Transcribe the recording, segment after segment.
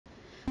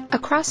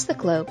Across the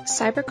globe,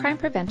 cybercrime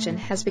prevention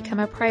has become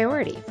a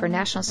priority for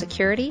national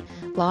security,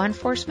 law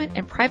enforcement,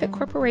 and private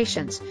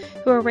corporations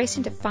who are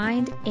racing to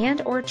find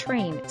and/or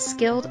train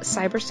skilled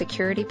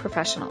cybersecurity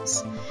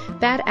professionals.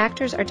 Bad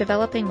actors are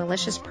developing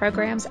malicious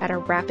programs at a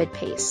rapid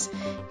pace.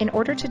 In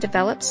order to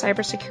develop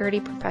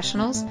cybersecurity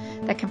professionals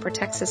that can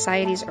protect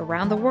societies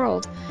around the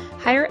world,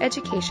 higher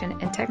education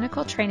and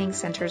technical training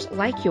centers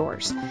like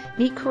yours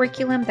need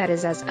curriculum that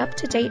is as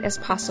up-to-date as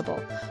possible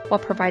while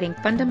providing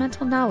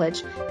fundamental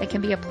knowledge that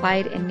can be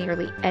applied in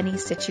nearly any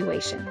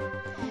situation.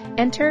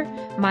 Enter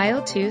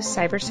Mile2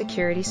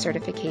 Cybersecurity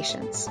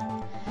Certifications.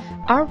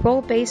 Our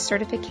role-based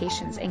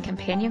certifications and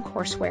companion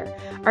courseware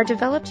are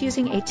developed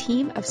using a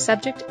team of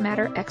subject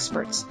matter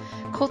experts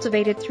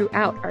cultivated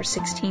throughout our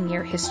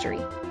 16-year history.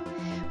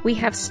 We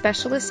have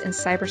specialists in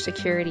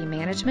cybersecurity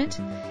management,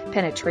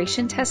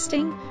 penetration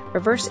testing,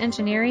 reverse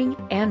engineering,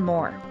 and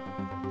more.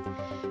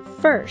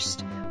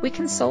 First, we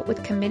consult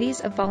with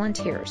committees of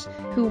volunteers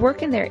who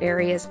work in their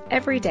areas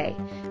every day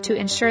to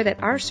ensure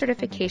that our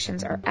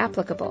certifications are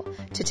applicable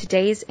to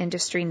today's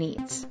industry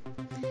needs.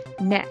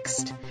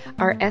 Next,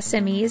 our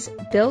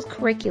SMEs build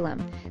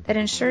curriculum that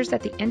ensures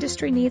that the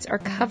industry needs are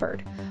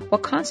covered while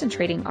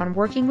concentrating on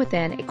working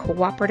within a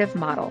cooperative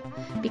model,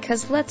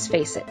 because let's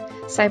face it,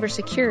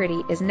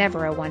 cybersecurity is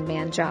never a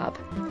one-man job.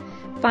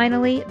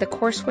 Finally, the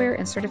courseware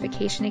and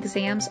certification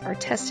exams are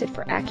tested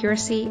for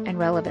accuracy and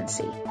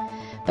relevancy.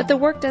 But the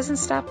work doesn't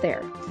stop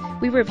there.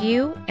 We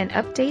review and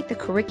update the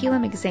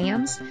curriculum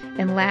exams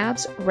and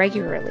labs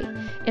regularly,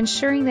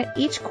 ensuring that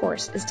each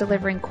course is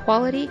delivering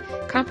quality,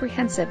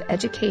 comprehensive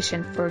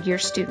education for your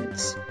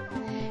students.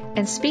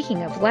 And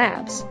speaking of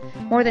labs,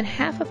 more than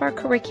half of our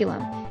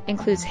curriculum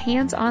includes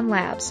hands-on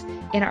labs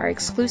in our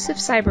exclusive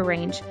cyber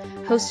range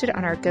hosted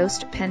on our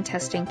Ghost pen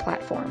testing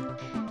platform.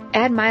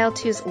 Add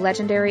Mile2's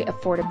legendary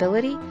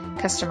affordability,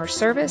 customer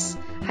service,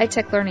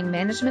 high-tech learning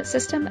management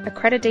system,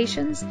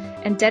 accreditations,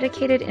 and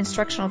dedicated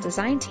instructional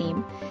design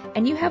team,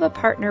 and you have a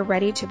partner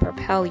ready to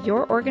propel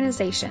your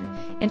organization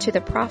into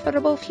the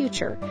profitable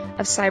future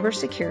of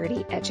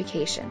cybersecurity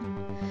education.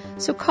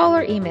 So call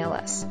or email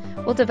us.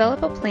 We'll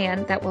develop a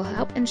plan that will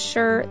help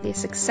ensure the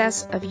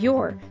success of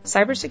your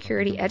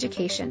cybersecurity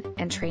education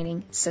and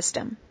training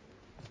system.